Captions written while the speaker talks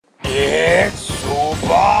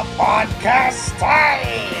podcast time!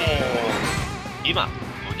 今、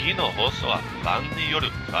次の放送はファンによる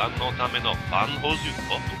ファンのためのファンホーズ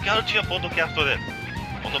ポッドキャルチャーポッドキャストです。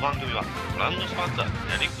この番組はブランドスポンサ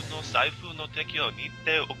ーデリックの財布の提供に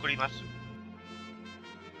て送ります。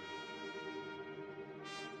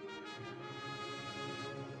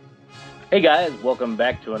Hey guys, welcome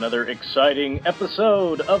back to another exciting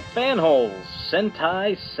episode of Fanholes,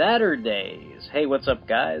 Sentai Saturdays. Hey, what's up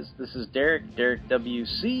guys? This is Derek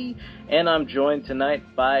WC, and I'm joined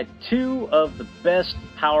tonight by two of the best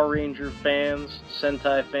Power Ranger fans,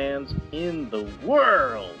 Sentai fans in the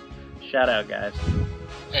world. Shout out guys.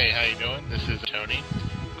 Hey, how you doing? This is Tony.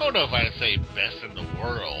 I don't know if I'd say best in the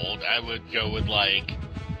world. I would go with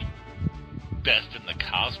best in the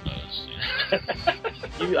cosmos.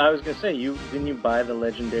 I was gonna say, didn't you buy the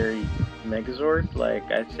legendary Megazord?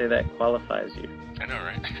 I'd say that qualifies you. I know,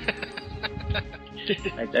 right?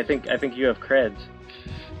 I think you have creds.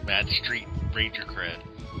 Mad Street Ranger cred.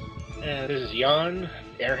 And this is Jan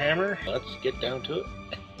Airhammer. Let's get down to it.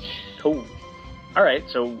 Cool. Alright,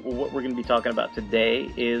 so what we're going to be talking about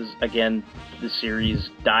today is, again, the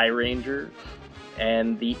series Dairanger.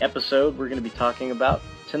 And the episode we're going to be talking about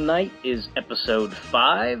tonight is episode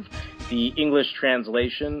 5. The English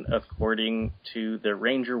translation, according to the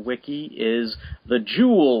Ranger Wiki, is "The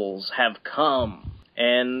Jewels Have Come."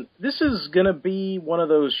 And this is going to be one of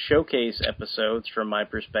those showcase episodes from my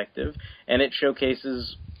perspective, and it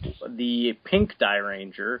showcases the pink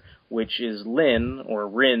Dairanger, which is Lin, or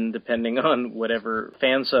Rin, depending on whatever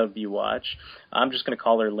fan sub you watch. I'm just going to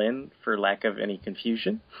call her Lin for lack of any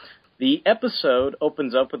confusion. The episode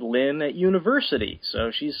opens up with Lin at university, so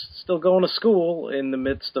she's still going to school in the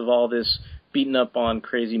midst of all this beating up on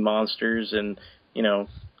crazy monsters and,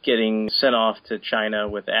 getting sent off to China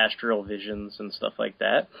with astral visions and stuff like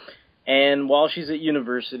that. And while she's at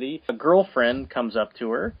university, a girlfriend comes up to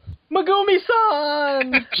her.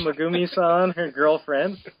 Megumi-san! Megumi-san, her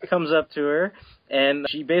girlfriend, comes up to her, and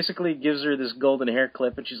she basically gives her this golden hair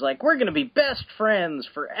clip, and she's like, "We're going to be best friends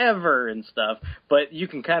forever," and stuff. But you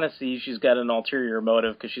can kind of see she's got an ulterior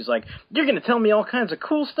motive, because she's like, "You're going to tell me all kinds of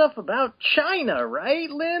cool stuff about China, right,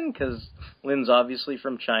 Lin?" Because Lin's obviously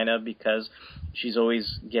from China, because she's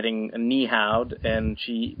always getting ni-how'd, and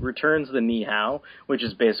she returns the ni-how, which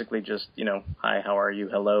is basically just, hi, how are you,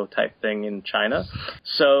 hello type thing in China.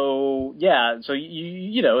 So, yeah,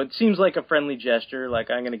 it seems like a friendly gesture, like,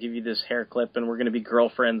 I'm going to give you this hair clip, and we're going to be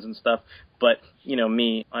girlfriends and stuff. But,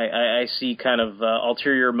 me, I see kind of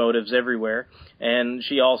ulterior motives everywhere. And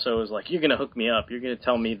she also is like, "You're going to hook me up. You're going to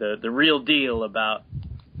tell me the real deal about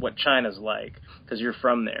what China's like, because you're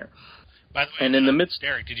from there." By the way, and in the midst,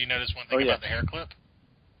 Derek, did you notice one thing about the hair clip?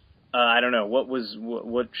 I don't know.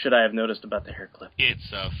 What should I have noticed about the hair clip?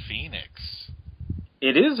 It's a phoenix.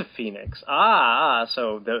 It is a phoenix.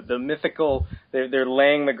 So the mythical, they're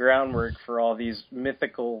laying the groundwork for all these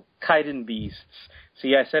mythical Kaiden beasts.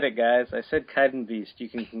 See, I said it, guys. I said Kaiden beast. You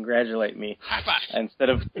can congratulate me. High five.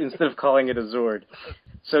 Instead of calling it a Zord.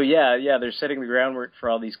 So yeah, they're setting the groundwork for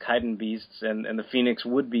all these Kaiden beasts, and the phoenix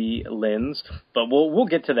would be Lin's, but we'll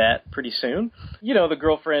get to that pretty soon. The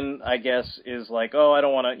girlfriend, I guess, is like, "Oh, I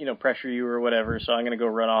don't want to, pressure you or whatever, so I'm going to go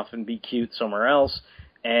run off and be cute somewhere else."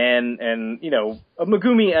 And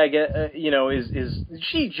Megumi, I guess, is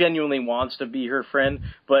she genuinely wants to be her friend,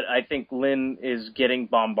 but I think Lin is getting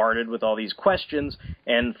bombarded with all these questions,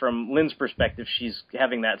 and from Lin's perspective, she's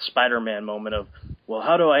having that Spider-Man moment of, well,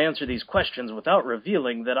 how do I answer these questions without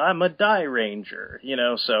revealing that I'm a Dairanger,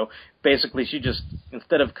 so basically she just,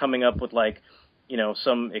 instead of coming up with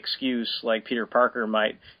some excuse like Peter Parker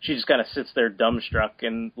might, she just kind of sits there dumbstruck,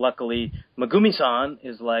 and luckily Megumi-san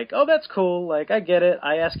is like, "Oh, that's cool, I get it,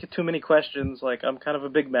 I ask you too many questions, I'm kind of a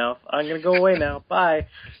big mouth, I'm gonna go away now, bye,"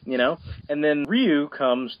 and then Ryu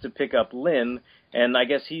comes to pick up Lin, and I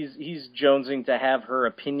guess he's jonesing to have her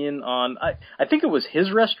opinion on, I think it was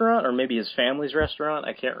his restaurant, or maybe his family's restaurant,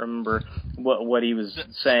 I can't remember what he was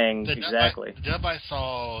saying exactly. The dub I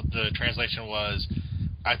saw, the translation was,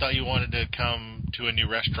 "I thought you wanted to come to a new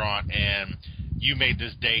restaurant, and you made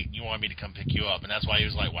this date, and you wanted me to come pick you up." And that's why he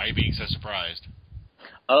was like, "Why are you being so surprised?"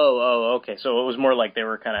 Oh, okay. So it was more like they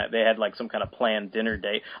had some kind of planned dinner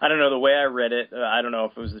date. I don't know, the way I read it, I don't know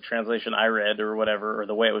if it was the translation I read or whatever, or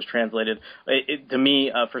the way it was translated. To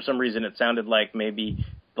me, for some reason, it sounded like maybe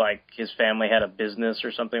his family had a business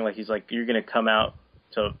or something. Like he's like, "You're going to come out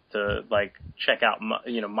to check out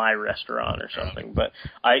my restaurant or something." But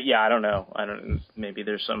I don't know. Maybe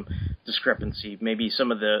there's some discrepancy. Maybe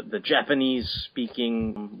some of the Japanese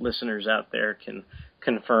speaking listeners out there can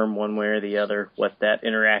confirm one way or the other what that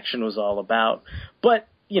interaction was all about. But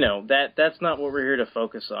that's not what we're here to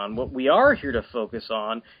focus on. What we are here to focus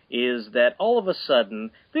on is that all of a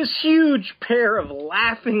sudden, this huge pair of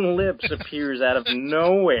laughing lips appears out of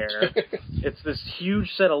nowhere. It's this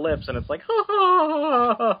huge set of lips, and it's like, ha ha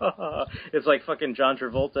ha ha ha ha. It's like fucking John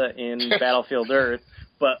Travolta in Battlefield Earth,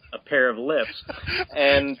 but a pair of lips.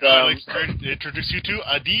 And I'd like to introduce you to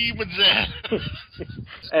Adi Manzan.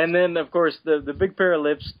 And then, of course, the big pair of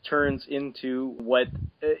lips turns into what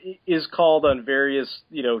is called on various,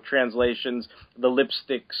 translations, the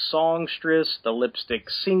lipstick songstress, the lipstick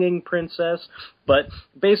singing princess. But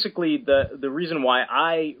basically, the reason why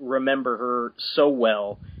I remember her so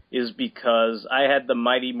well is because I had the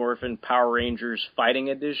Mighty Morphin Power Rangers Fighting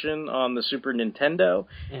Edition on the Super Nintendo,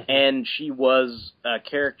 and she was a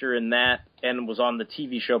character in that and was on the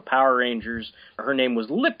TV show Power Rangers. Her name was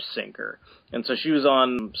Lip Syncer, and so she was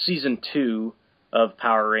on Season 2 of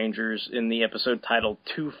Power Rangers in the episode titled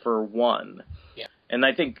 2 for 1. Yeah. And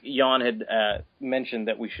I think Jan had mentioned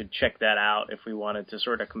that we should check that out if we wanted to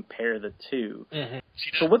sort of compare the two. Mm-hmm.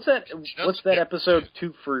 So what's that episode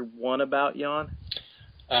 2 for 1 about, Jan?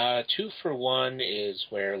 2 for 1 is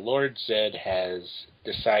where Lord Zed has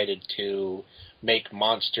decided to make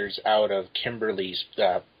monsters out of Kimberly's,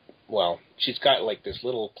 she's got like this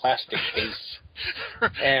little plastic case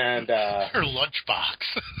and her lunchbox.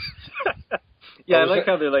 Yeah, I like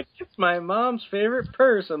how they're like, it's my mom's favorite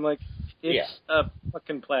purse. I'm like, it's a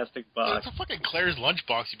fucking plastic box. It's a fucking Claire's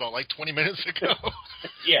lunchbox you bought like 20 minutes ago.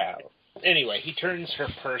 Yeah. Anyway, he turns her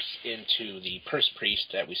purse into the purse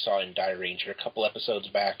priest that we saw in Dairanger a couple episodes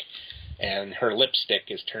back, and her lipstick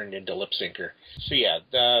is turned into Lip Syncer. So yeah,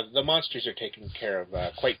 the monsters are taken care of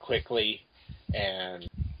quite quickly, and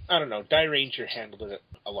I don't know, Dairanger handled it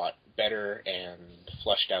a lot better and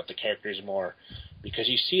fleshed out the characters more, because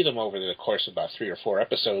you see them over the course of about 3 or 4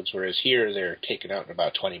 episodes, whereas here they're taken out in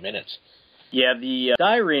about 20 minutes. Yeah, the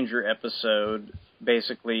Dairanger episode,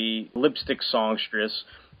 basically, lipstick songstress,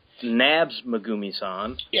 nabs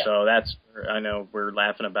Megumi-san. Yeah. So that's, I know we're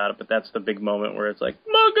laughing about it, but that's the big moment where it's like,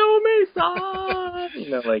 Megumi-san!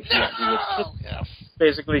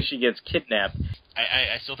 Basically she gets kidnapped.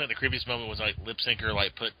 I still think the creepiest moment was like Lip Syncer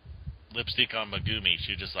put lipstick on Megumi.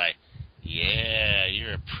 She was just like, yeah,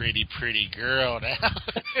 you're a pretty, pretty girl now.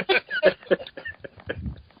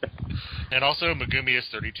 And also Megumi is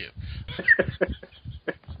 32.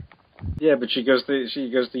 Yeah, but she goes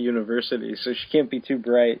to university, so she can't be too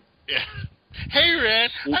bright. Yeah. Hey,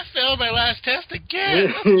 Red, I failed my last test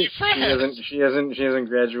again. Let's be friends. She hasn't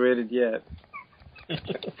graduated yet.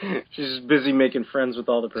 She's just busy making friends with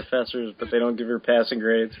all the professors, but they don't give her passing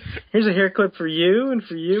grades. Here's a hair clip for you, and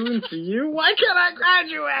for you, and for you. Why can't I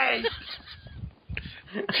graduate?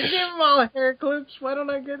 I give them all hair clips. Why don't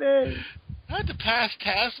I get A's? I had to pass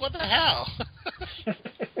tests. What the hell?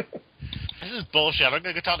 This is bullshit. I'm going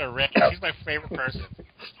to go talk to Rick. He's my favorite person.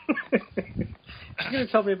 She's going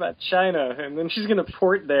to tell me about China, and then she's going to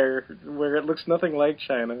port there where it looks nothing like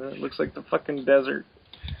China. It looks like the fucking desert.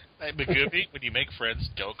 Hey, Megumi, when you make friends,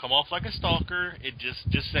 don't come off like a stalker. It just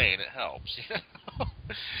saying, it helps. You know?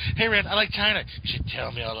 Hey, Ren, I like China. You should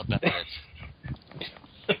tell me all about it.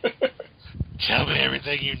 Tell me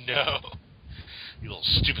everything you know. You little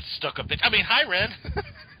stupid stuck-up bitch. I mean, hi, Ren.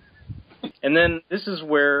 And then this is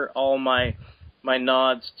where all my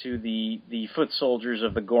nods to the foot soldiers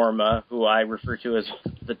of the Gorma, who I refer to as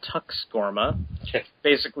the Tux Gorma.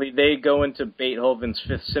 Basically, they go into Beethoven's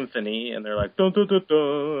Fifth Symphony, and they're like, dun dun dun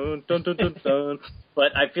dun, dun dun dun dun.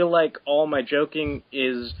 But I feel like all my joking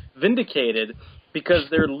is vindicated, because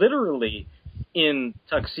they're literally in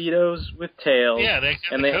tuxedos with tails,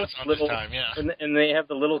 and they have little, and they have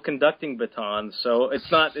the little conducting batons. So it's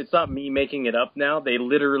not me making it up now. They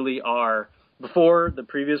literally are. Before the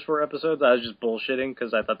previous 4 episodes, I was just bullshitting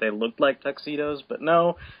because I thought they looked like tuxedos, but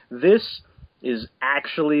no, this is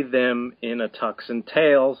actually them in a tux and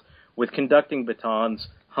tails with conducting batons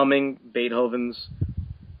humming Beethoven's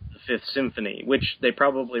Fifth Symphony, which they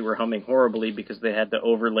probably were humming horribly because they had to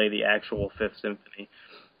overlay the actual Fifth Symphony.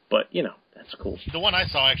 But, you know, that's cool. The one I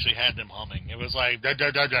saw actually had them humming. It was like... Da,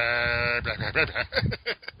 da, da, da, da, da, da.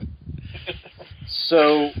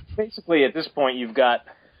 So, basically, at this point, you've got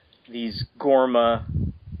these Gorma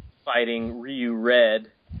fighting Ryu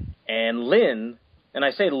Red and Lin, and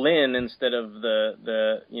I say Lin instead of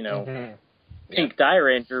the Pink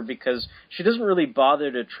Dairanger because she doesn't really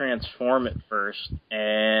bother to transform at first,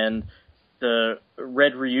 and the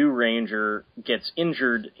Red Ryu Ranger gets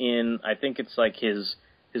injured in, I think it's like his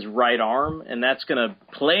right arm, and that's going to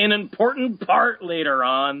play an important part later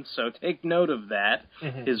on, so take note of that.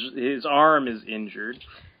 Mm-hmm. His arm is injured,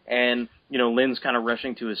 and Lin's kind of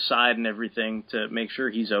rushing to his side and everything to make sure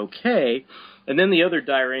he's okay. And then the other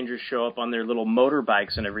Dairangers show up on their little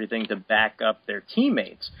motorbikes and everything to back up their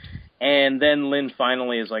teammates. And then Lin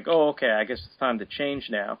finally is like, oh, okay, I guess it's time to change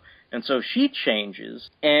now. And so she changes.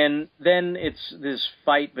 And then it's this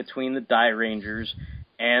fight between the Dairangers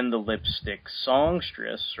and the lipstick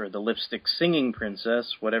songstress, or the lipstick singing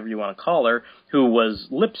princess, whatever you want to call her, who was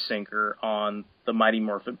lip syncer on the Mighty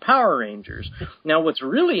Morphin Power Rangers. Now, what's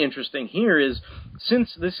really interesting here is,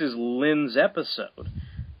 since this is Lin's episode,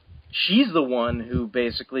 she's the one who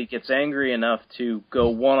basically gets angry enough to go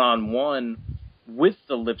one-on-one with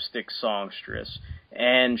the lipstick songstress,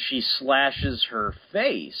 and she slashes her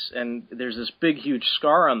face, and there's this big, huge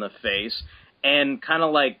scar on the face. And kind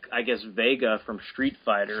of like, I guess, Vega from Street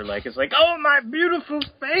Fighter, like, it's like, oh, my beautiful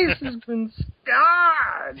face has been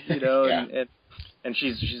scarred, Yeah. and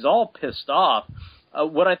she's all pissed off.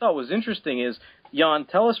 What I thought was interesting is, Jan,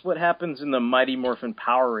 tell us what happens in the Mighty Morphin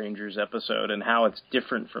Power Rangers episode and how it's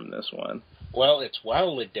different from this one. Well, it's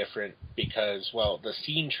wildly different because, the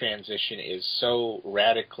scene transition is so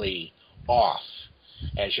radically off.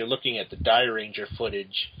 As you're looking at the Dairanger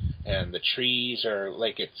footage, and the trees are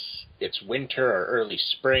like it's winter or early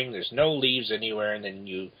spring, there's no leaves anywhere, and then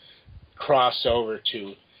you cross over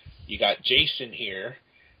to, you got Jason here,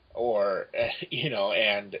 or,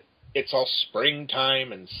 and it's all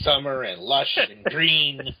springtime and summer and lush and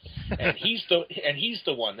green, and he's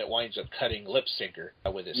the one that winds up cutting Lip Syncer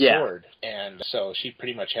with his sword, and so she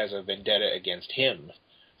pretty much has a vendetta against him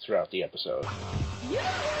throughout the episode.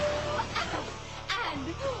 And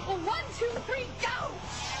 1, 2, 3, go!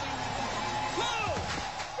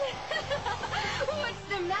 What's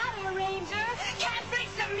the matter, Ranger? Can't fix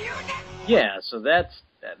the music? Yeah, so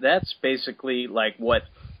that's basically like what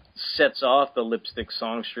sets off the lipstick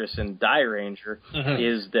songstress in Dairanger,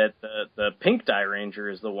 is that the pink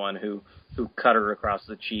Dairanger is the one who cut her across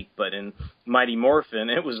the cheek, but in Mighty Morphin,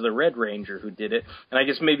 it was the Red Ranger who did it. And I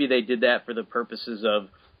guess maybe they did that for the purposes of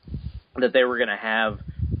that they were going to have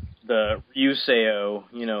the Ryuseo,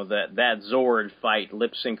 that Zord fight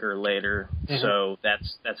Lip Syncer later, so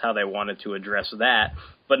that's how they wanted to address that.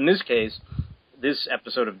 But in this case, this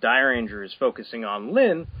episode of Dairanger is focusing on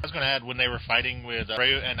Lin. I was going to add, when they were fighting with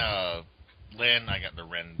Ryu and Lin, I got the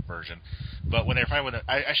Ren version, but when they were fighting with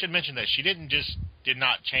I should mention that she did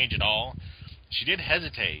not change at all. She did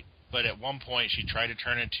hesitate, but at one point she tried to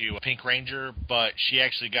turn into a Pink Ranger, but she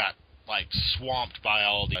actually got swamped by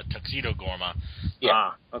all the Tuxedo Gorma.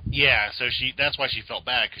 Yeah. Okay. Yeah, so that's why she felt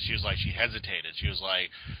bad, because she was like, she hesitated. She was like,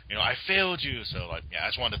 I failed you. So, I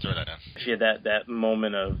just wanted to throw that in. She had that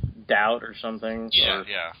moment of doubt or something. Yeah,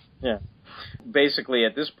 Yeah. Basically,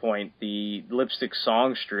 at this point, the lipstick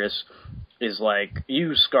songstress is like,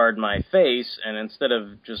 you scarred my face, and instead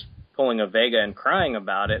of just pulling a Vega and crying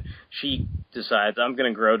about it, she decides, I'm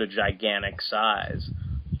going to grow to gigantic size.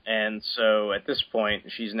 And so at this point,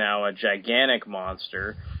 she's now a gigantic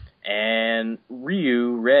monster, and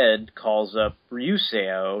Red calls up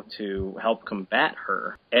Ryuseo to help combat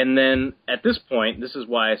her. And then at this point, this is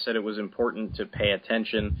why I said it was important to pay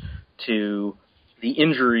attention to the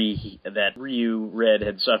injury that Red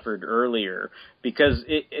had suffered earlier, because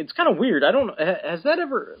it's kind of weird. I don't, has that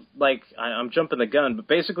ever, I'm jumping the gun, but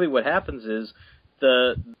basically what happens is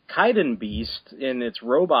the Kaiden beast in its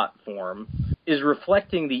robot form is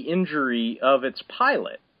reflecting the injury of its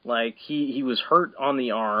pilot. Like, he was hurt on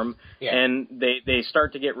the arm, and they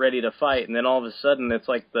start to get ready to fight, and then all of a sudden it's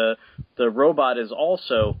like the robot is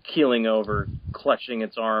also keeling over, clutching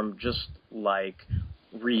its arm just like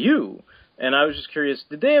Ryu. And I was just curious,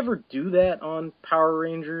 did they ever do that on Power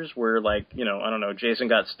Rangers where, I don't know, Jason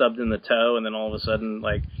got stubbed in the toe, and then all of a sudden,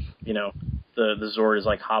 the Zord is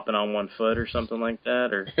hopping on one foot or something like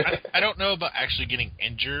that? Or I don't know about actually getting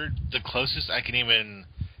injured. The closest I can even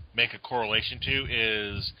make a correlation to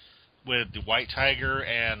is with the White Tiger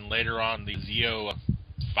and later on the Zeo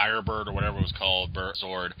Firebird or whatever it was called,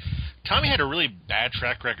 Zord. Tommy had a really bad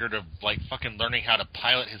track record of fucking learning how to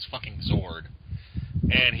pilot his fucking Zord.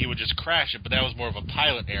 And he would just crash it, but that was more of a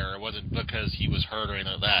pilot error. It wasn't because he was hurt or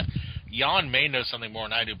anything like that. Jan may know something more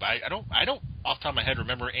than I do, but I don't off the top of my head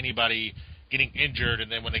remember anybody getting injured,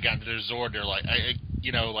 and then when they got into their Zord, they're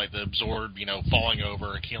the Zord, falling over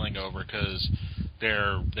or keeling over because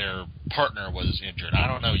their partner was injured. I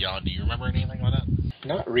don't know, Jan. Do you remember anything like that?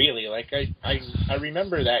 Not really. I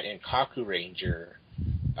remember that in Kaku Ranger,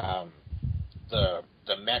 the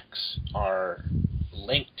mechs are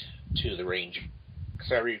linked to the Ranger.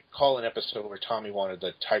 Because I recall an episode where Tommy wanted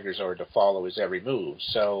the Tiger Zord to follow his every move.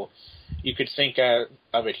 So you could think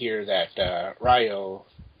of it here that Ryo,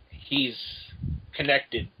 he's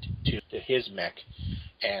connected to his mech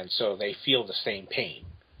and so they feel the same pain.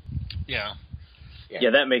 Yeah.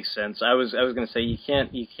 Yeah, that makes sense. I was going to say you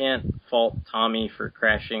can't fault Tommy for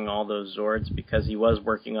crashing all those Zords because he was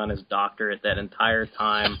working on his doctorate that entire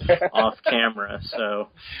time off camera. So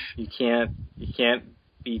you can't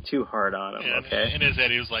be too hard on him. And Okay. in his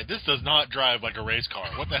head, he was like, "This does not drive like a race car.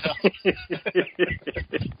 What the hell?"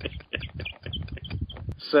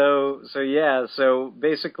 So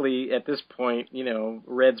basically at this point,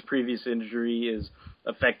 Red's previous injury is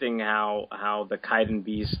affecting how the Kaiden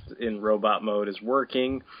Beast in robot mode is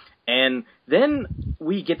working. And then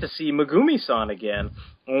we get to see Megumi-san again,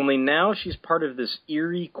 only now she's part of this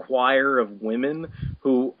eerie choir of women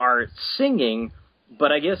who are singing,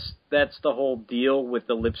 but I guess that's the whole deal with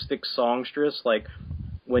the lipstick songstress. Like,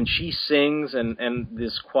 when she sings and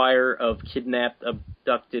this choir of kidnapped,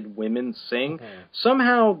 abducted women sing,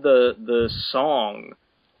 somehow the song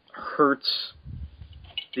hurts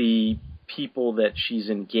the people that she's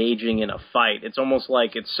engaging in a fight. It's almost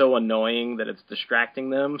like it's so annoying that it's distracting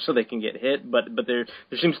them so they can get hit, but there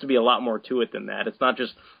seems to be a lot more to it than that. It's not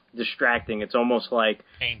just distracting, it's almost like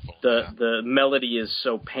painful. The melody is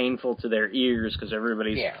so painful to their ears because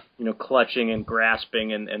everybody's clutching and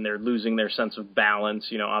grasping and they're losing their sense of balance.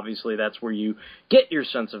 Obviously that's where you get your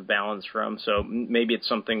sense of balance from, so maybe it's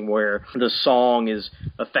something where the song is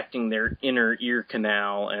affecting their inner ear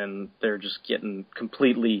canal and they're just getting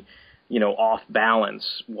completely off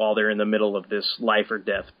balance while they're in the middle of this life or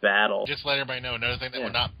death battle. Just let everybody know, another thing that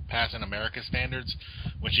would not pass in American standards,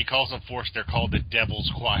 when she calls them forced, they're called the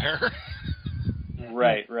Devil's Choir.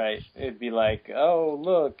 Right. It'd be like, oh,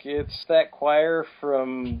 look, it's that choir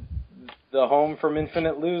from the Home from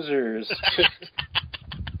Infinite Losers.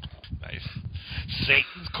 Nice.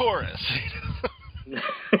 Satan's Chorus.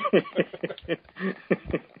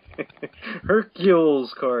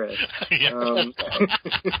 Hercules chorus.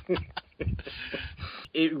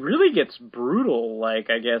 It really gets brutal, I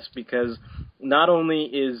guess, because not only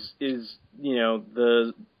is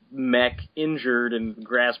the mech injured and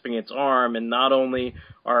grasping its arm, and not only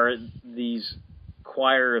are these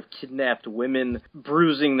choir of kidnapped women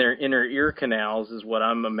bruising their inner ear canals, is what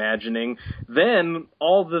I'm imagining. Then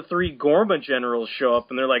all the three Gorma generals show up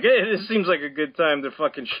and they're like, hey, this seems like a good time to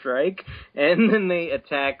fucking strike. And then they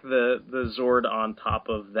attack the Zord on top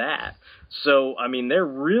of that. So, I mean, they're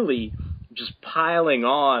really just piling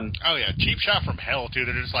on. Oh, yeah. Cheap shot from hell, too.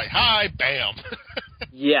 They're just like, hi, bam.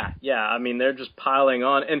 Yeah. I mean, they're just piling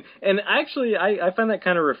on. And actually, I find that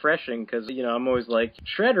kind of refreshing because, I'm always like,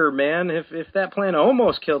 Shredder, man, if that plan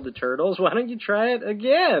almost killed the turtles, why don't you try it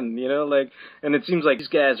again? And it seems like these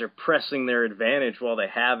guys are pressing their advantage while they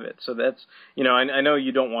have it. So that's, I know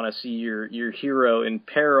you don't want to see your hero in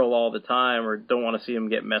peril all the time or don't want to see him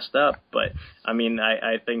get messed up. But, I mean,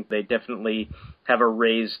 I think they definitely have a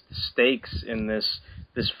raised stakes in this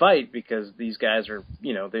fight because these guys are,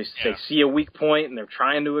 they see a weak point and they're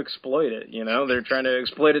trying to exploit it, they're trying to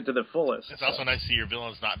exploit it to the fullest. It's also nice to see your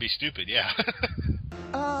villains not be stupid, yeah.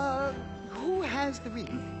 Who has the ring?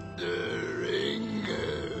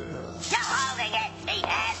 Dairanger. You're holding it. He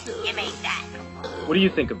has. Give me that. What do you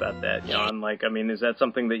think about that, Jan? Is that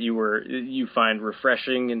something that you find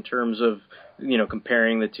refreshing in terms of,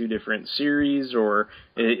 comparing the two different series, or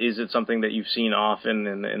is it something that you've seen often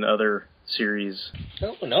in other series?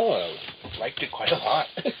 No, I liked it quite a lot.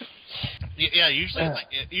 Yeah,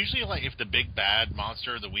 usually if the big bad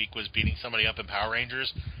monster of the week was beating somebody up in Power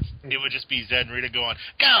Rangers, it would just be Zed and Rita going,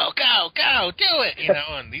 go, do it,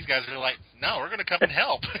 and these guys are like, no, we're going to come and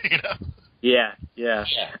help, Yeah.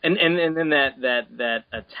 And then that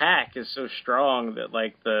attack is so strong that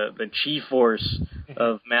the chi force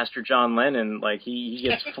of Master John Lennon, he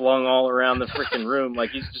gets flung all around the freaking room.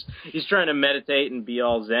 He's trying to meditate and be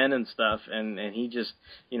all zen and stuff, and he just,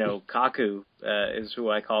 Kaku is who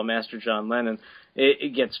I call Master John Lennon.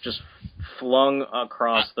 It gets just flung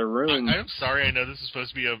across the room. I'm sorry, I know this is supposed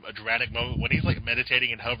to be a dramatic moment. When he's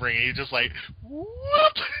meditating and hovering, and he's just like, whoop,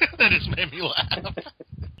 that just made me laugh.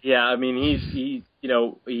 Yeah, I mean, he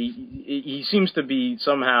seems to be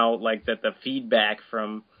somehow that the feedback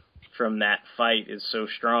from that fight is so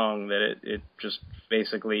strong that it just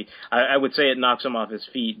basically, I would say it knocks him off his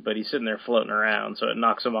feet, but he's sitting there floating around, so it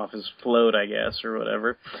knocks him off his float, I guess, or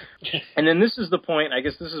whatever. And then this is the point, I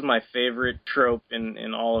guess this is my favorite trope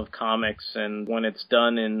in all of comics, and when it's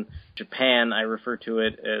done in Japan, I refer to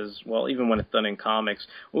it as, well, even when it's done in comics,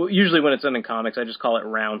 well, usually when it's done in comics, I just call it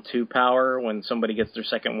round 2 power, when somebody gets their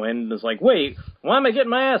second wind and is like, wait, why am I getting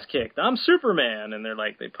my ass kicked? I'm Superman! And they're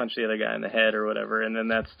like, they punch the other guy in the head or whatever, and then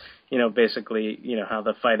that's, basically, how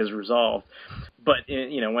the fight is resolved. But,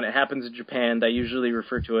 when it happens in Japan, I usually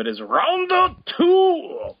refer to it as round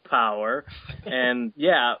 2 power. And,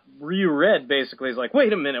 yeah, Ryu Red basically is like,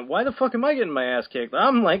 wait a minute, why the fuck am I getting my ass kicked?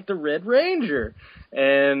 I'm like the Red Ranger.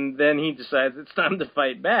 And then he decides it's time to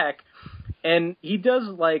fight back. And he does,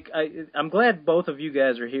 like, I'm glad both of you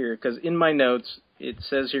guys are here, because in my notes, it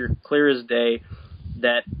says here, clear as day,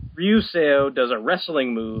 that Ryuseo does a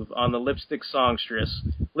wrestling move on the lipstick songstress,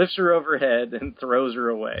 lifts her overhead, and throws her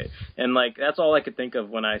away. And, like, that's all I could think of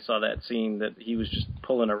when I saw that scene, that he was just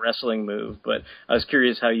pulling a wrestling move. But I was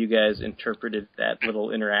curious how you guys interpreted that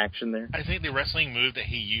little interaction there. I think the wrestling move that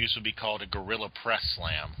he used would be called a gorilla press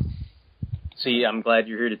slam. See, I'm glad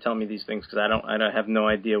you're here to tell me these things, because I have no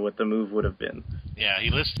idea what the move would have been. Yeah, he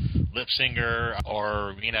lifts lip singer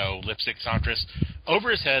or, lipstick songstress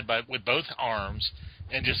over his head with both arms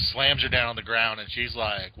and just slams her down on the ground, and she's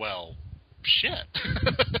like, well, shit.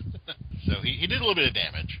 So he did a little bit of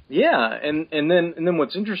damage. Yeah, and then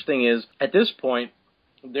what's interesting is, at this point,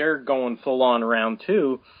 they're going full on round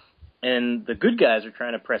 2, and the good guys are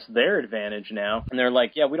trying to press their advantage now, and they're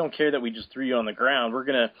like, yeah, we don't care that we just threw you on the ground. We're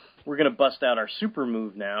gonna bust out our super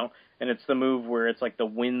move now, and it's the move where it's like the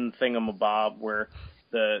wind thingamabob, where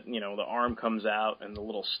the arm comes out and the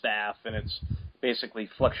little staff, and it's basically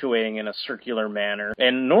fluctuating in a circular manner.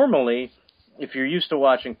 And normally, if you're used to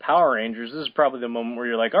watching Power Rangers, this is probably the moment where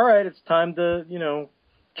you're like, all right, it's time to,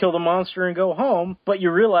 kill the monster and go home. But you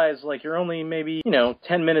realize, like, you're only maybe,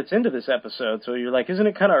 10 minutes into this episode, so you're like, isn't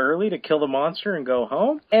it kind of early to kill the monster and go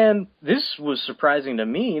home? And this was surprising to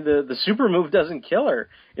me. The super move doesn't kill her.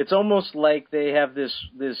 It's almost like they have this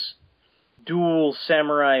dual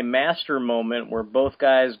samurai master moment where both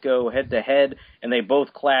guys go head to head and they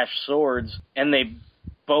both clash swords and they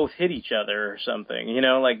both hit each other or something,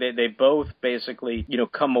 like they both basically,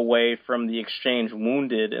 come away from the exchange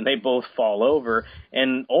wounded, and they both fall over.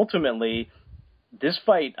 And ultimately, this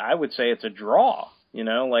fight, I would say it's a draw,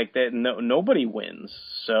 like that. Nobody wins.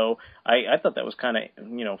 So I thought that was kind of,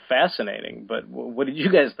 fascinating. But what did you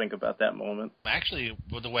guys think about that moment? Actually,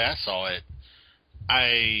 with the way I saw it,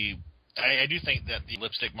 I do think that the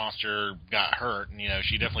lipstick monster got hurt, and,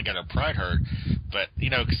 she definitely got her pride hurt. But,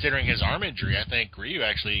 considering his arm injury, I think Ryu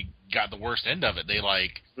actually got the worst end of it. They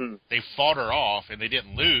fought her off, and they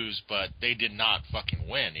didn't lose, but they did not fucking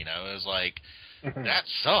win, It was like, that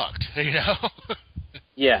sucked,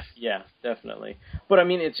 Yeah, definitely. But, I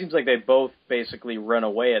mean, it seems like they both basically run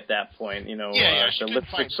away at that point, the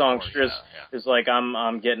lipstick songstress is like,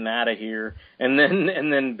 I'm getting out of here. And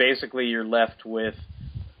then basically you're left with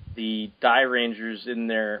the Dairangers in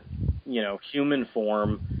their, human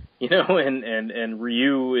form, and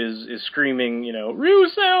Ryu is screaming,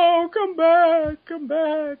 Ryuseo, come back,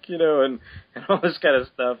 and all this kind of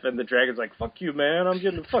stuff, and the dragon's like, fuck you, man, I'm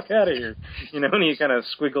getting the fuck out of here, and he kind of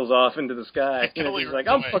squiggles off into the sky, he's like,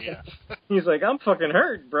 I'm fucking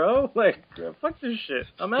hurt, bro, like, fuck this shit,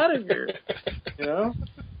 I'm out of here,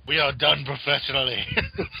 We are done professionally.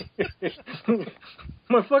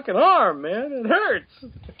 My fucking arm, man, it hurts.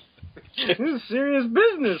 This is serious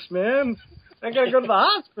business, man. I gotta go to the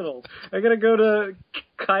hospital. I gotta go to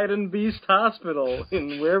Kaiden Beast Hospital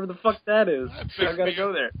in wherever the fuck that is. I gotta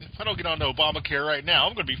go there. If I don't get onto Obamacare right now,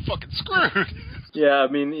 I'm gonna be fucking screwed. Yeah, I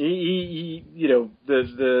mean, he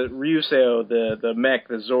the Ryuseo, the mech,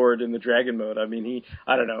 the Zord in the Dragon mode. I mean,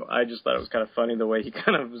 I don't know. I just thought it was kind of funny the way he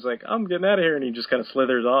kind of was like, I'm getting out of here, and he just kind of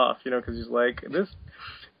slithers off, because he's like, this.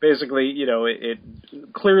 Basically, it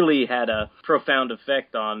clearly had a profound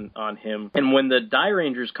effect on him. And when the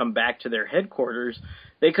Dairangers come back to their headquarters,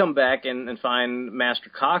 they come back and find Master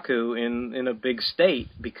Kaku in a big state,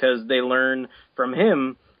 because they learn from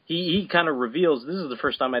him. He kind of reveals, this is the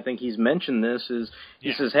first time I think he's mentioned this,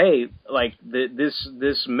 he says, hey, like,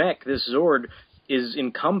 this mech, this Zord, is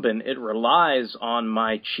incumbent. It relies on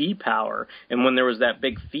my chi power. And when there was that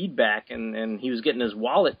big feedback and he was getting his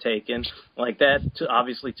wallet taken, like, that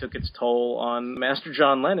obviously took its toll on Master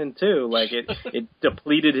John Lennon too. Like, it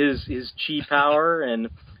depleted his chi power and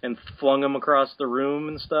flung him across the room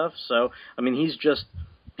and stuff. So, I mean,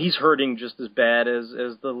 he's hurting just as bad as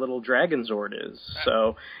the little Dragon Zord is.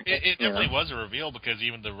 So it definitely was a reveal, because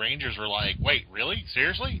even the Rangers were like, wait, really?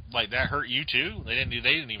 Seriously? Like, that hurt you too? They didn't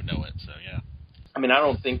even know it. So yeah. I mean, I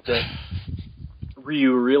don't think that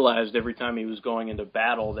Ryu realized every time he was going into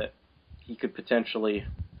battle that he could potentially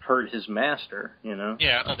hurt his master,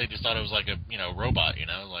 Yeah, I thought they just thought it was like a, robot,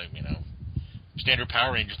 standard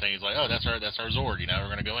Power Ranger thing. Is like, oh, that's our Zord, we're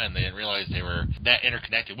going to go in. They didn't realize they were that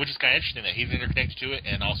interconnected, which is kind of interesting that he's interconnected to it,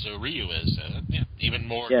 and also Ryu is. Even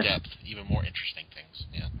more depth, even more interesting things.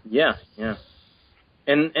 Yeah.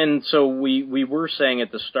 And so we were saying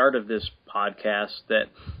at the start of this podcast that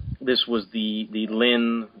this was the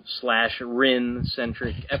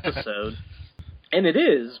Lin/Rin-centric episode. And it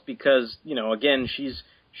is, because, again, she's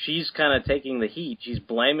kind of taking the heat. She's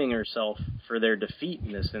blaming herself for their defeat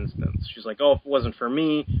in this instance. She's like, oh, if it wasn't for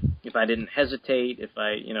me, if I didn't hesitate, if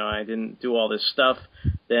I didn't do all this stuff,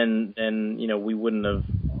 then we wouldn't have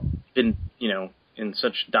been, in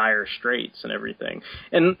such dire straits and everything.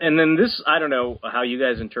 And then this, I don't know how you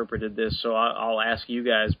guys interpreted this, so I'll ask you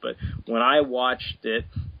guys, but when I watched it,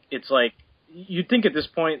 it's like, you'd think at this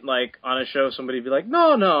point, like, on a show, somebody would be like,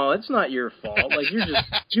 no, it's not your fault. Like, you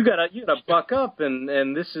gotta buck up, and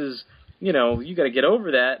this is, you gotta get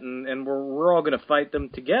over that, and we're all gonna fight them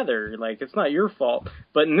together. Like, it's not your fault.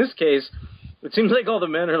 But in this case, it seems like all the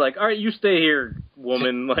men are like, all right, you stay here,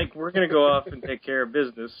 woman. Like, we're going to go off and take care of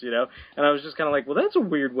business, And I was just kind of like, well, that's a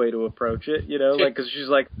weird way to approach it, Like, because she's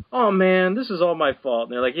like, oh, man, this is all my fault.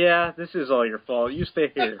 And they're like, yeah, this is all your fault. You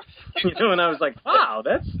stay here. And I was like, wow,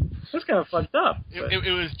 that's kind of fucked up. But,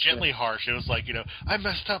 it was gently harsh. It was like, I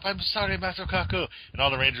messed up. I'm sorry, Master Kaku. And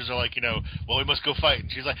all the Rangers are like, well, we must go fight.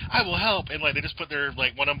 And she's like, I will help. And, like, they just put their,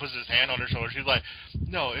 like, one of them puts his hand on her shoulder. She's like,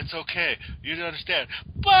 no, it's okay. You don't understand.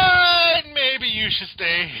 But maybe you should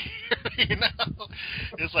stay here,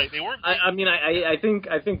 It's like they weren't. I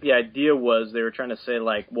think the idea was they were trying to say,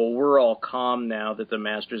 like, well, we're all calm now that the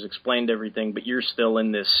Masters explained everything, but you're still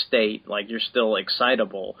in this state, like you're still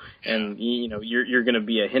excitable, and you're going to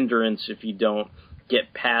be a hindrance if you don't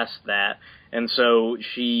get past that. And so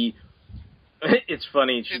she. It's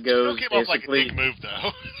funny. She goes. It came off like a big move,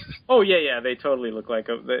 though. Oh yeah, they totally look like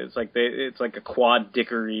it's like a quad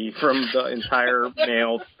dickery from the entire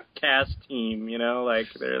male cast team. Like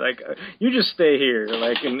they're like, you just stay here,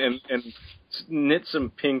 like and knit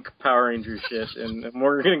some pink Power Ranger shit, and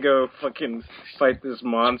we're gonna go fucking fight this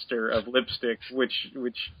monster of lipstick, which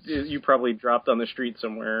you probably dropped on the street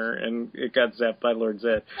somewhere, and it got zapped by Lord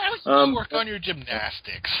Zed. Work on your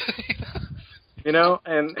gymnastics.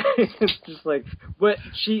 And it's just like, but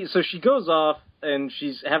she goes off and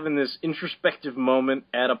she's having this introspective moment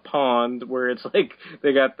at a pond where it's like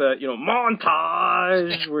they got the,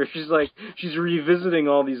 montage where she's revisiting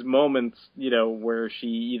all these moments, where she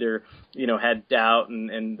either, had doubt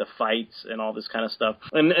and the fights and all this kind of stuff.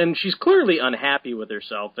 And she's clearly unhappy with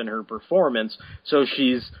herself and her performance. So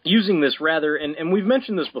she's using this rather, and we've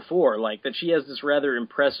mentioned this before, like that she has this rather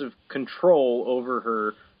impressive control over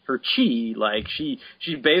her chi. Like she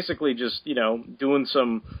basically just doing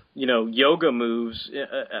some yoga moves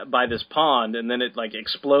by this pond, and then it like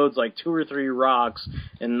explodes like 2 or 3 rocks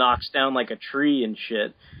and knocks down like a tree and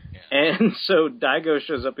shit. Yeah. And so Daigo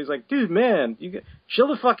shows up. He's like, dude, man, chill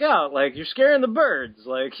the fuck out. Like, you're scaring the birds.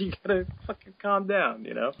 Like, you gotta fucking calm down,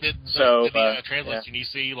 So the translation, you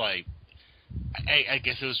see, like, I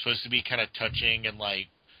guess it was supposed to be kind of touching and like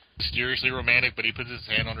mysteriously romantic, but he puts his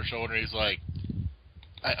hand on her shoulder and he's like,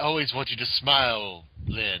 I always want you to smile,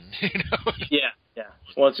 Lin. Yeah.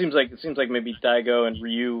 Well, it seems like maybe Daigo and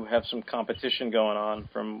Ryu have some competition going on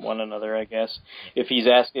from one another, I guess. If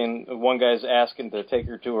one guy's asking to take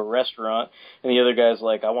her to a restaurant, and the other guy's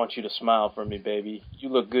like, I want you to smile for me, baby. You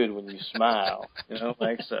look good when you smile.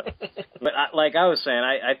 Like so. But like I was saying,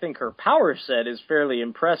 I think her power set is fairly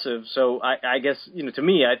impressive. So I guess, to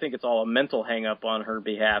me, I think it's all a mental hang-up on her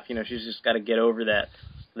behalf. She's just got to get over that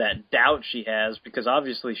doubt she has, because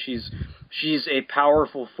obviously she's a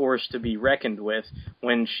powerful force to be reckoned with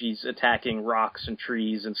when she's attacking rocks and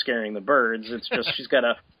trees and scaring the birds. It's just she's got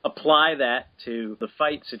to apply that to the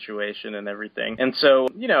fight situation and everything. And so,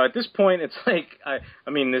 at this point, it's like, I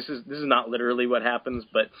mean, this is not literally what happens,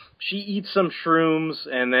 but she eats some shrooms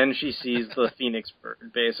and then she sees the phoenix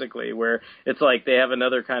bird, basically, where it's like they have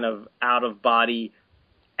another kind of out-of-body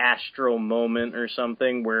astral moment or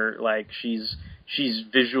something where, like, she's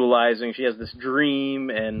visualizing, she has this dream,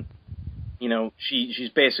 and she's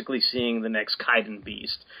basically seeing the next Kaiden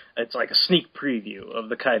Beast. It's like a sneak preview of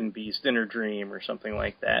the Kaiden Beast in her dream or something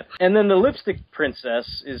like that. And then the lipstick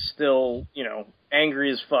princess is still,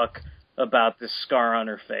 angry as fuck about this scar on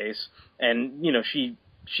her face, and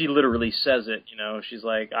she literally says it, she's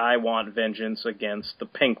like, I want vengeance against the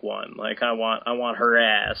pink one. Like, I want her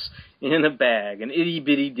ass in a bag, an itty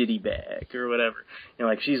bitty ditty bag or whatever.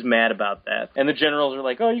 Like, she's mad about that. And the generals are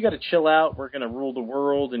like, oh, you gotta chill out. We're gonna rule the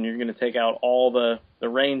world and you're gonna take out all the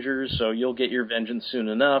Rangers, so you'll get your vengeance soon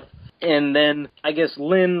enough. And then I guess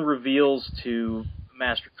Lin reveals to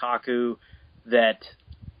Master Kaku that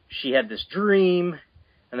she had this dream,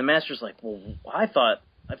 and the Master's like, well, I thought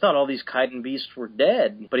all these Kaiden Beasts were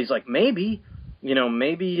dead. But he's like, maybe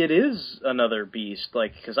maybe it is another beast,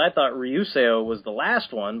 like, because I thought Ryuseo was the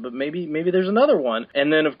last one, but maybe there's another one.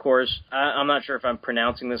 And then, of course, I'm not sure if I'm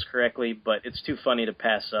pronouncing this correctly, but it's too funny to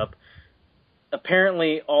pass up.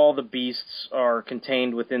 Apparently, all the beasts are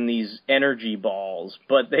contained within these energy balls,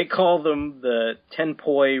 but they call them the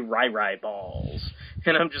Tenpoi Rai balls.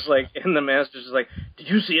 And I'm just like, and the master's just like, did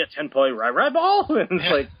you see a Tenpoi Rai ball? And it's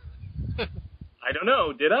like, I don't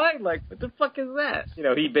know, did I? Like, what the fuck is that?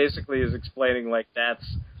 He basically is explaining, like, that's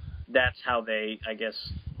how they, I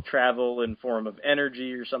guess, travel in form of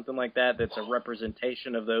energy or something like that. That's a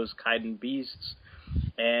representation of those Kaiden beasts.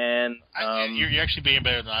 And you're actually being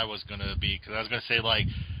better than I was going to be, because I was going to say, like,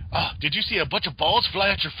 oh, did you see a bunch of balls fly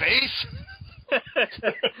at your face?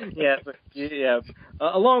 yeah.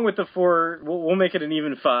 Along with the 4, we'll make it an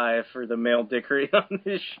even 5 for the male dickery on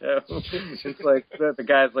this show. It's like the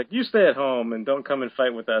guy's like, you stay at home and don't come and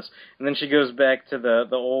fight with us. And then she goes back to the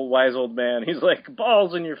wise old man. He's like,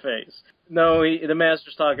 balls in your face. No, the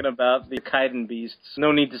master's talking about the Kaiden beasts.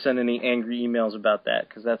 No need to send any angry emails about that,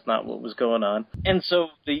 because that's not what was going on. And so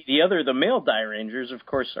the male Dairangers, of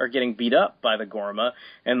course, are getting beat up by the Gorma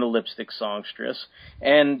and the lipstick songstress.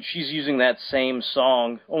 And she's using that same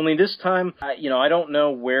song, only this time, I don't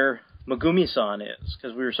know where Megumi-san is,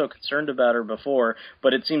 because we were so concerned about her before,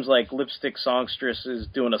 but it seems like Lipstick Songstress is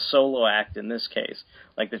doing a solo act in this case,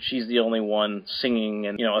 like that she's the only one singing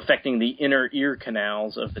and, affecting the inner ear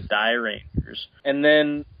canals of the Dairangers. And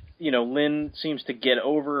then, Lin seems to get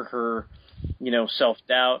over her,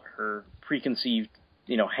 self-doubt, her preconceived,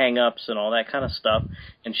 hang-ups and all that kind of stuff,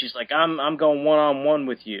 and she's like, I'm going one-on-one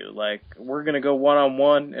with you, like, we're gonna go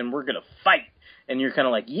one-on-one, and we're gonna fight. And you're kind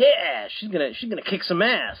of like, yeah, she's gonna kick some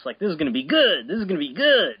ass. Like, this is gonna be good. This is gonna be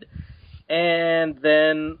good. And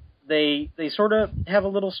then they sort of have a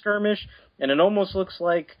little skirmish, and it almost looks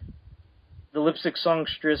like the lipstick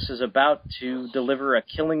songstress is about to deliver a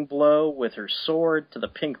killing blow with her sword to the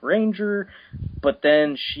Pink Ranger, but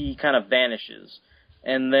then she kind of vanishes.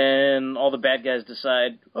 And then all the bad guys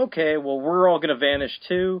decide, okay, well, we're all gonna vanish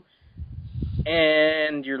too.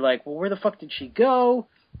 And you're like, well, where the fuck did she go?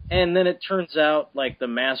 And then it turns out, like, the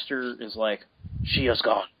master is like, she has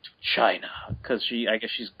gone to China, because I guess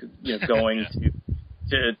she's going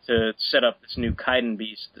to set up this new Kaiden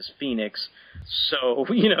beast, this Phoenix. So,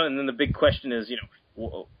 and then the big question is,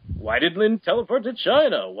 why did Lin teleport to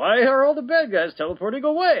China? Why are all the bad guys teleporting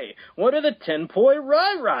away? What are the Tenpoi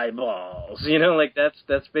Rai balls?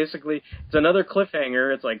 That's basically, it's another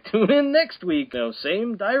cliffhanger. It's like, tune in next week.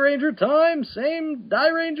 Same Dairanger time, same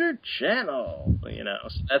Dairanger channel.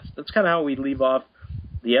 So that's kind of how we leave off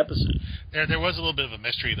the episode. There was a little bit of a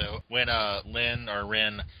mystery, though. When Lin or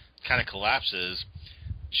Rin kind of collapses,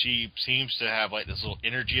 she seems to have, like, this little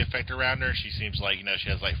energy effect around her. She seems like, she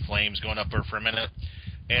has, like, flames going up her for a minute.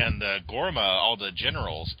 And Gorma, all the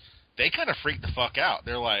generals, they kind of freak the fuck out.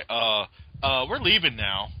 They're like, we're leaving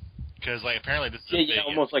now. Because, like, apparently this is yeah,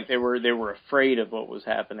 almost like they were afraid of what was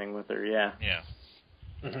happening with her, yeah. Yeah.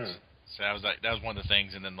 Mm-hmm. So that was one of the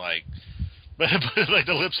things, and then, like, but like,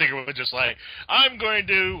 the lip syncer was just like, I'm going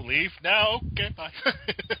to leave now, okay, bye.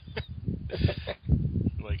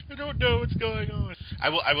 Like, I don't know what's going on.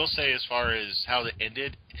 I will say, as far as how it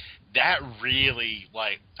ended, that really,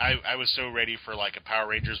 like, I was so ready for, like, a Power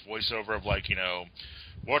Rangers voiceover of, like,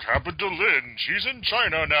 what happened to Lin? She's in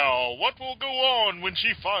China now. What will go on when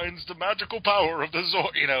she finds the magical power of the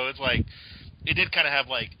Zord? It's like, it did kind of have,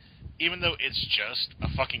 like, even though it's just a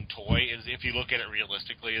fucking toy, if you look at it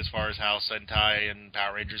realistically as far as how Sentai and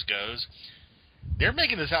Power Rangers goes, they're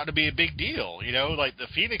making this out to be a big deal, Like, the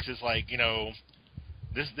Phoenix is like,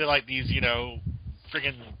 they're like these,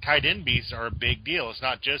 friggin' Kaiden beasts are a big deal. It's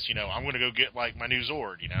not just, I'm going to go get, like, my new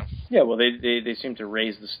Zord, Yeah, well, they seem to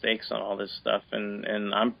raise the stakes on all this stuff,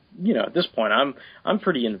 and I'm, at this point, I'm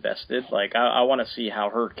pretty invested. Like, I want to see how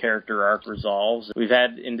her character arc resolves. We've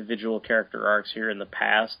had individual character arcs here in the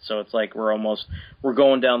past, so it's like we're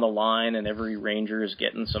going down the line, and every Ranger is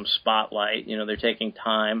getting some spotlight. They're taking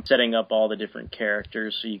time, setting up all the different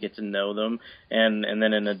characters so you get to know them, and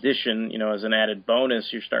then in addition, as an added bonus,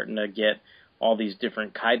 you're starting to get all these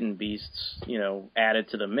different Kaiden beasts, added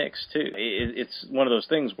to the mix, too. It's one of those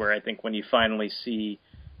things where I think when you finally see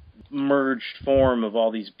merged form of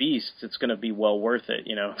all these beasts, it's going to be well worth it,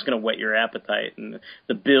 It's going to whet your appetite, and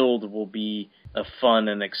the build will be a fun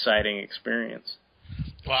and exciting experience.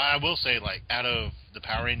 Well, I will say, like, out of the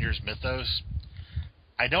Power Rangers mythos,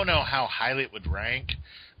 I don't know how highly it would rank,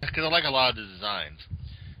 because I like a lot of the designs.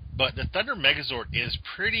 But the Thunder Megazord is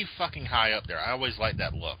pretty fucking high up there. I always liked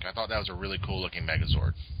that look. I thought that was a really cool looking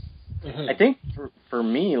Megazord. Mm-hmm. I think for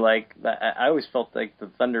me, like, I always felt like the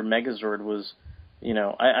Thunder Megazord was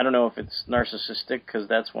I don't know if it's narcissistic because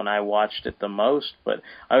that's when I watched it the most, but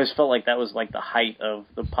I always felt like that was like the height of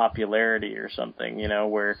the popularity or something,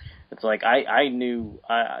 where it's like I knew,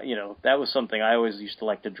 that was something I always used to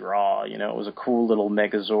like to draw. It was a cool little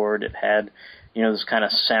Megazord. It had, this kind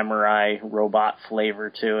of samurai robot flavor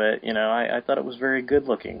to it. I thought it was very good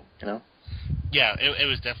looking, Yeah, it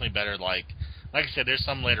was definitely better. Like I said, there's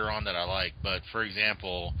some later on that I like, but for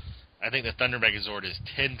example, I think the Thunder Megazord is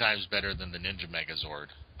 10 times better than the Ninja Megazord.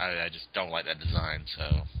 I just don't like that design,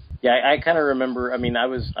 so... Yeah, I kind of remember,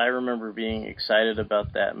 I remember being excited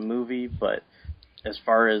about that movie, but as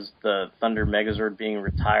far as the Thunder Megazord being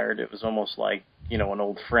retired, it was almost like, an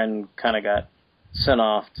old friend kind of got sent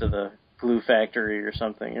off to the glue factory or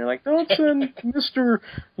something. You're like, don't send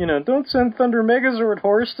don't send Thunder Megazord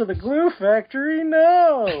horse to the glue factory,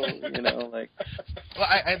 no! Well,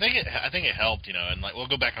 I think it helped, and like we'll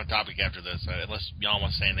go back on topic after this, unless y'all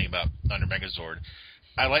want to say anything about Thunder Megazord.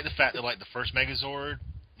 I like the fact that like the first Megazord,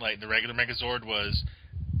 like the regular Megazord was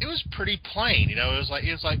pretty plain, it was like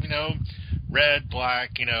red,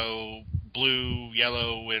 black, blue,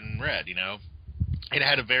 yellow, and red, It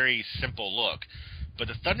had a very simple look. But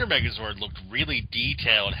the Thunder Megazord looked really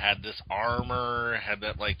detailed, had this armor, had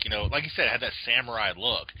that like you said, it had that samurai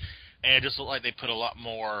look. And it just looked like they put a lot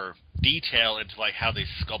more detail into like how they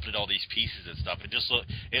sculpted all these pieces and stuff.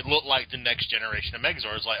 It looked like the next generation of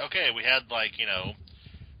Megazord. It's like, okay, we had like,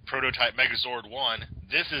 prototype Megazord 1.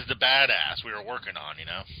 This is the badass we were working on,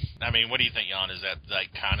 what do you think, Jan? Is that like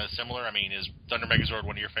kind of similar? Is Thunder Megazord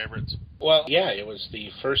one of your favorites? Well, yeah, it was the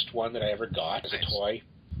first one that I ever got as a toy.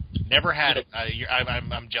 Never had it.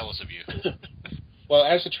 I'm jealous of you. Well,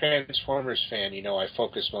 as a Transformers fan, I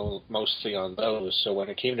focus mostly on those, so when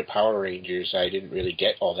it came to Power Rangers, I didn't really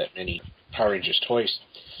get all that many Power Rangers toys.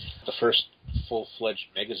 The first full-fledged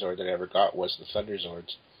Megazord that I ever got was the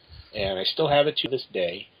Thunderzords, and I still have it to this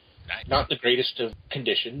day. Nice. Not the greatest of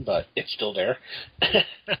condition, but it's still there.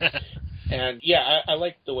 And, yeah, I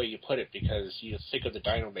like the way you put it, because you think of the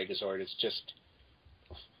Dino Megazord, it's just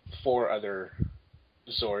 4 other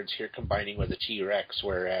Zords here combining with a T-Rex,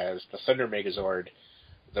 whereas the Thunder Megazord,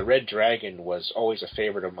 the Red Dragon was always a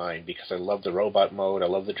favorite of mine because I love the robot mode, I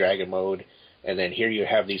love the dragon mode, and then here you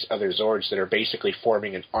have these other Zords that are basically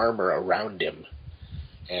forming an armor around him,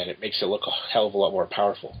 and it makes it look a hell of a lot more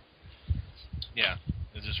powerful. Yeah,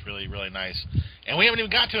 it's just really, really nice. And we haven't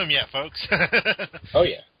even got to him yet, folks. Oh,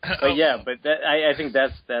 yeah. But yeah, I think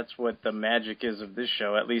that's what the magic is of this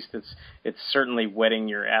show. At least it's certainly whetting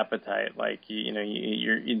your appetite. Like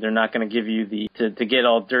they're not going to give you to get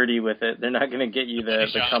all dirty with it. They're not going to get you the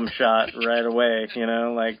cum shot right away.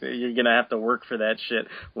 Like you're going to have to work for that shit.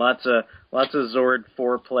 Lots of Zord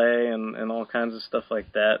foreplay and all kinds of stuff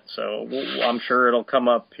like that. So I'm sure it'll come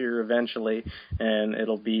up here eventually, and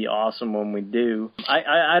it'll be awesome when we do.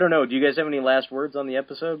 I don't know. Do you guys have any last words on the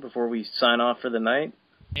episode before we sign off for the night?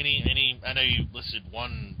 Any? I know you listed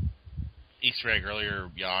one Easter egg earlier,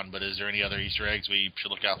 Jan, but is there any other Easter eggs we should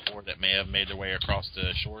look out for that may have made their way across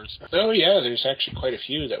the shores? Oh, yeah, there's actually quite a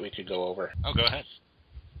few that we could go over. Oh, go ahead.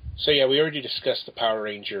 So, yeah, we already discussed the Power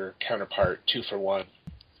Ranger counterpart, 2 for 1.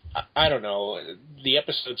 I don't know. The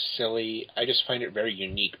episode's silly. I just find it very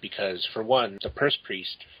unique because, for one, the Purse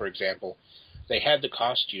Priest, for example, they had the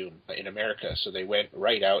costume in America, so they went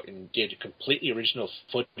right out and did completely original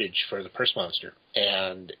footage for the Purse Monster.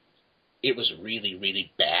 And it was really,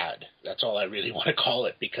 really bad. That's all I really want to call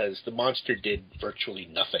it, because the monster did virtually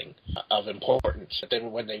nothing of importance. But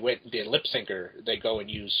then when they went and did Lip Syncer, they go and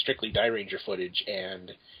use strictly Dairanger footage,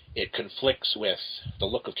 and it conflicts with the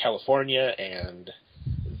look of California, and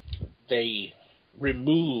they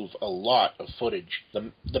remove a lot of footage.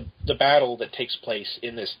 The battle that takes place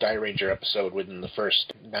in this Dairanger episode within the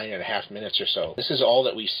first 9.5 minutes or so, this is all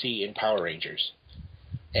that we see in Power Rangers.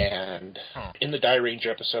 And in the Dairanger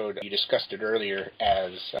episode, you discussed it earlier,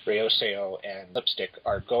 as Ryoseo and Lipstick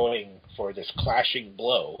are going for this clashing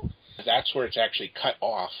blow. That's where it's actually cut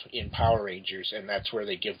off in Power Rangers, and that's where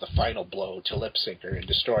they give the final blow to Lip Syncer and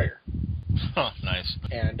Destroyer. Nice.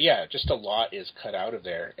 And yeah, just a lot is cut out of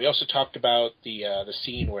there. We also talked about the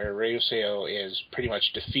scene where Ryoseo is pretty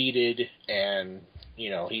much defeated, and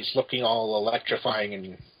he's looking all electrifying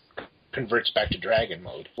and converts back to dragon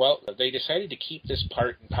mode. Well, they decided to keep this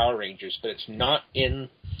part in Power Rangers, but it's not in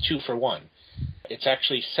 2 for 1. It's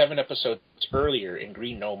actually 7 episodes earlier in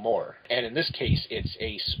Green No More. And in this case, it's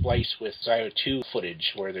a splice with Zio 2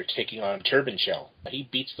 footage where they're taking on Turban Shell. He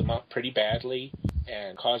beats them up pretty badly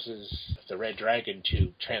and causes the Red Dragon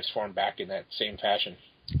to transform back in that same fashion.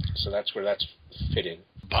 So that's where that's fit in.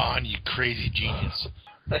 Bon, you crazy genius.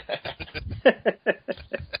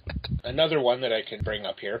 Another one that I can bring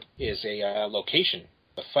up here is a location.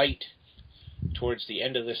 The fight towards the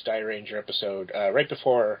end of this Dairanger episode, right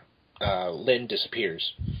before Lynn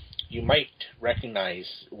disappears. You might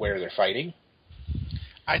recognize where they're fighting.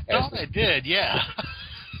 I thought I did, yeah.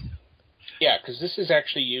 Yeah, because this is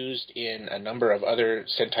actually used in a number of other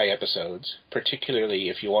Sentai episodes, particularly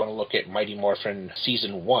if you want to look at Mighty Morphin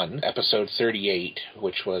Season 1, Episode 38,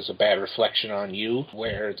 which was A Bad Reflection on You,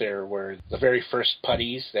 where there were the very first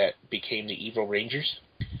putties that became the evil Rangers.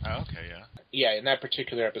 Oh, okay, yeah. Yeah, in that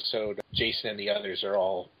particular episode, Jason and the others are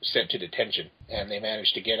all sent to detention, and they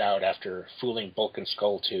manage to get out after fooling Bulk and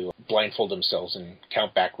Skull to blindfold themselves and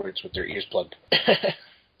count backwards with their ears plugged.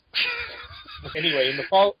 Anyway, in the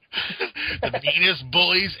fall... The meanest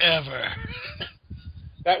bullies ever.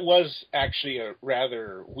 That was actually a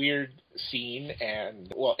rather weird scene,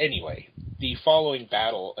 and, well, anyway, the following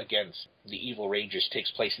battle against the evil Rangers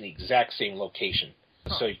takes place in the exact same location,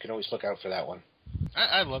 so you can always look out for that one.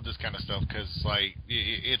 I love this kind of stuff, because, like,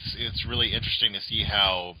 it's really interesting to see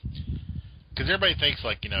how... Because everybody thinks,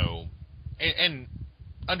 like, you know, and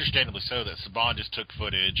understandably so, that Saban just took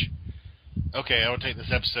footage. Okay, I want to take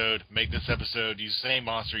this episode, make this episode, use the same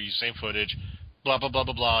monster, use the same footage, blah, blah, blah,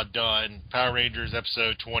 blah, blah, done. Power Rangers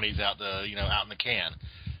episode 20's out in the can.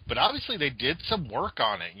 But obviously they did some work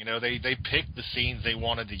on it. You know, they picked the scenes they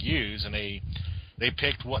wanted to use, and they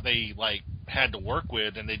picked what they, like, had to work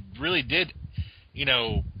with, and they really did, you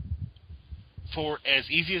know, for as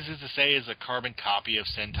easy as it is to say is a carbon copy of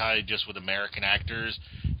Sentai just with American actors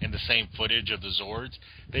and the same footage of the Zords,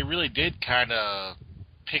 they really did kind of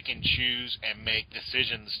pick and choose and make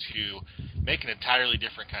decisions to make an entirely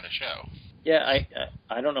different kind of show. Yeah,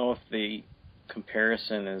 I don't know if the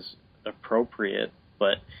comparison is appropriate,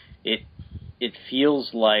 but it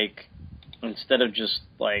feels like instead of just,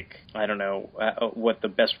 like, I don't know what the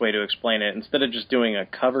best way to explain it, instead of just doing a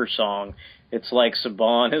cover song, it's like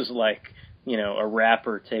Saban is like, you know, a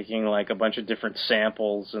rapper taking, like, a bunch of different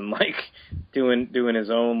samples and, like, doing his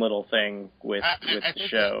own little thing with the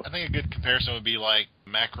show. I think a good comparison would be like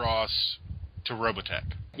Macross to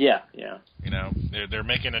Robotech. Yeah, yeah. You know, they're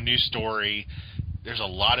making a new story. There's a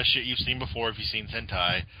lot of shit you've seen before if you've seen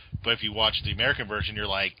Sentai, but if you watch the American version, you're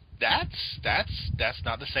like, that's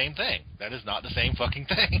not the same thing. That is not the same fucking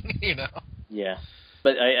thing, you know? Yeah.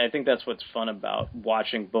 But I think that's what's fun about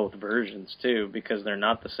watching both versions, too, because they're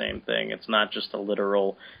not the same thing. It's not just a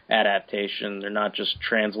literal adaptation. They're not just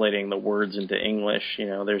translating the words into English. You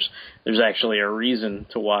know, there's actually a reason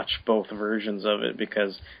to watch both versions of it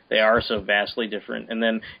because they are so vastly different. And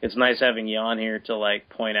then it's nice having you on here to, like,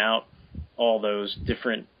 point out all those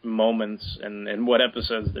different moments and what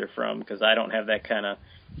episodes they're from, because I don't have that kind of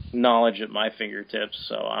knowledge at my fingertips,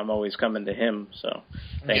 so I'm always coming to him. So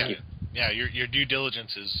thank you. Yeah, your due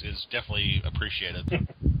diligence is definitely appreciated.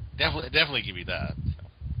 definitely give you that.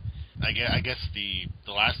 I guess the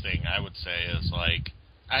last thing I would say is, like,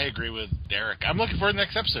 I agree with Derek. I'm looking forward to the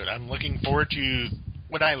next episode. I'm looking forward to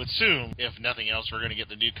what I would assume, if nothing else, we're going to get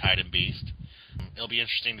the new Kaiden Beast. It'll be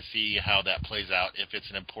interesting to see how that plays out, if it's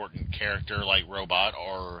an important character like Robot,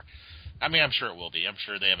 or... I mean, I'm sure it will be. I'm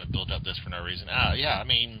sure they haven't built up this for no reason. Yeah, I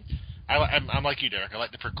mean, I'm like you, Derek. I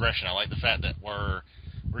like the progression. I like the fact that we're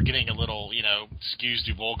getting a little, you know, skews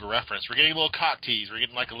to vulgar reference. We're getting a little cock tease. We're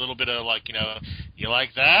getting, like, a little bit of, like, you know, you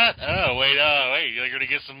like that? Oh, wait, you're going to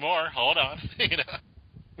get some more. Hold on, you know.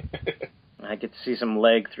 I get to see some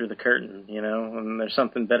leg through the curtain, you know, and there's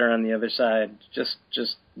something better on the other side. Just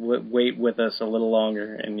wait with us a little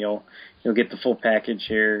longer, and you'll get the full package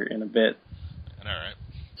here in a bit. All right.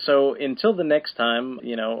 So until the next time,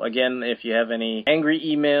 you know, again, if you have any angry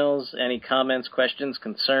emails, any comments, questions,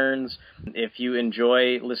 concerns, if you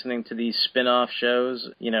enjoy listening to these spin-off shows,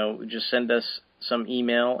 you know, just send us some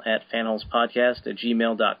email at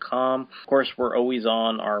fanholespodcast@gmail.com. Of course, we're always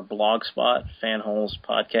on our blog spot,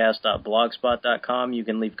 fanholespodcast.blogspot.com. You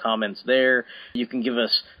can leave comments there. You can give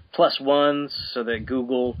us +1s so that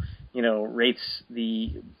Google, you know, rates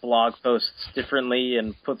the blog posts differently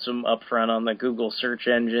and puts them up front on the Google search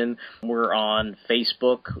engine. We're on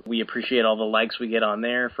Facebook. We appreciate all the likes we get on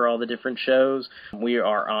there for all the different shows. We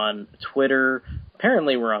are on Twitter.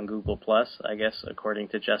 Apparently we're on Google+, I guess, according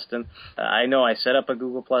to Justin. I know I set up a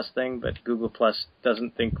Google+ thing, but Google+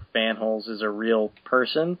 doesn't think Fanholes is a real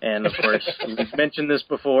person. And, of course, we've mentioned this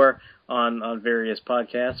before on various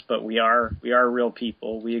podcasts, but we are real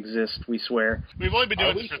people. We exist, we swear. We've only been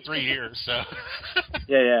doing this for 3 years, so...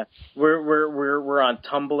 Yeah. We're on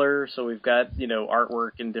Tumblr, so we've got, you know,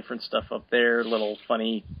 artwork and different stuff up there, little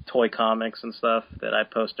funny toy comics and stuff that I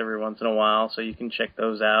post every once in a while, so you can check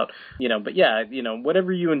those out. But yeah,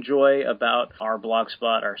 whatever you enjoy about our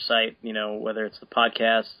Blogspot, our site, whether it's the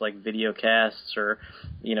podcasts, like video casts, or,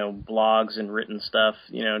 blogs and written stuff,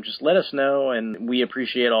 just let us know, and we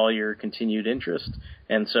appreciate all your continued interest.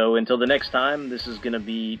 And so until the next time, this is going to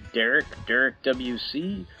be Derek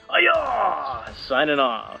WC, signing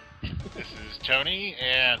off. This is Tony,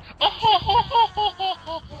 and...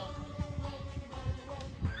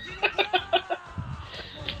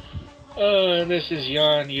 And this is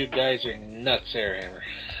Jan. You guys are nuts, Airhammer.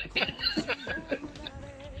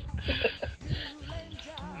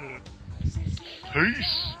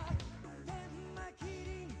 Peace!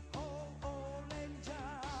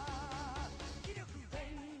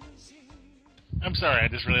 I'm sorry, I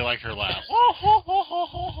just really like her laugh.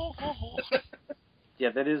 Yeah,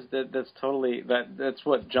 that's totally that's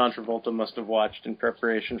what John Travolta must have watched in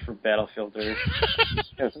preparation for Battlefield Earth.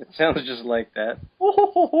 It sounds just like that.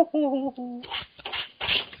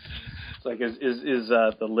 It's like is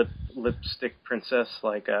the lipstick princess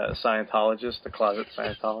like a Scientologist, a closet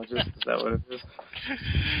Scientologist? Is that what it is?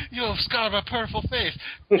 You have scarred my purple face.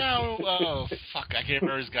 Now, oh fuck, I can't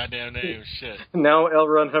remember his goddamn name. Shit. Now L.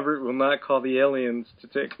 Ron Hubbard will not call the aliens to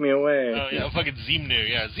take me away. Oh yeah, fucking Zimnu.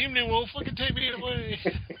 Yeah, Zimnu won't fucking take me away.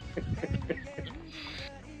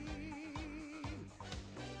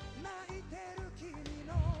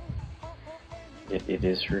 It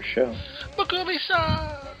is her show.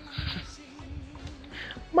 Makumi-san!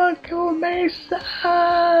 Makumi-san!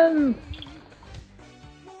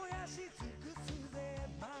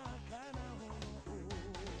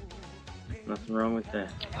 Nothing wrong with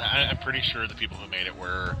that. I'm pretty sure the people who made it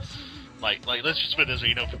were like let's just put it this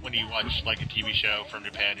way, when you watch like a TV show from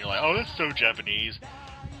Japan, you're like, oh, that's so Japanese.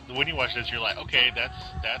 When you watch this, you're like, okay, that's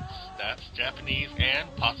Japanese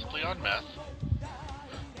and possibly on meth.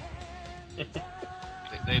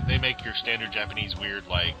 They make your standard Japanese weird,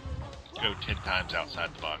 like, go 10 times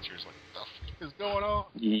outside the box. You're just like, what the fuck is going on?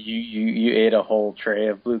 You ate a whole tray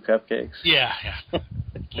of blue cupcakes. Yeah.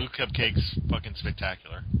 Blue cupcakes, fucking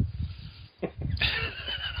spectacular.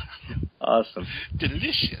 Awesome.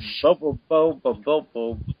 Delicious. Bubble,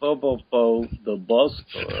 the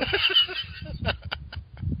buster.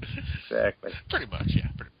 Exactly. Pretty much, yeah.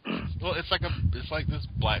 Well, it's like this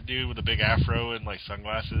black dude with a big afro and like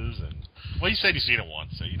sunglasses, and well, you said you've seen it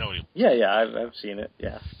once, so you know what he. Yeah, I've seen it.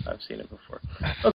 Yeah, I've seen it before.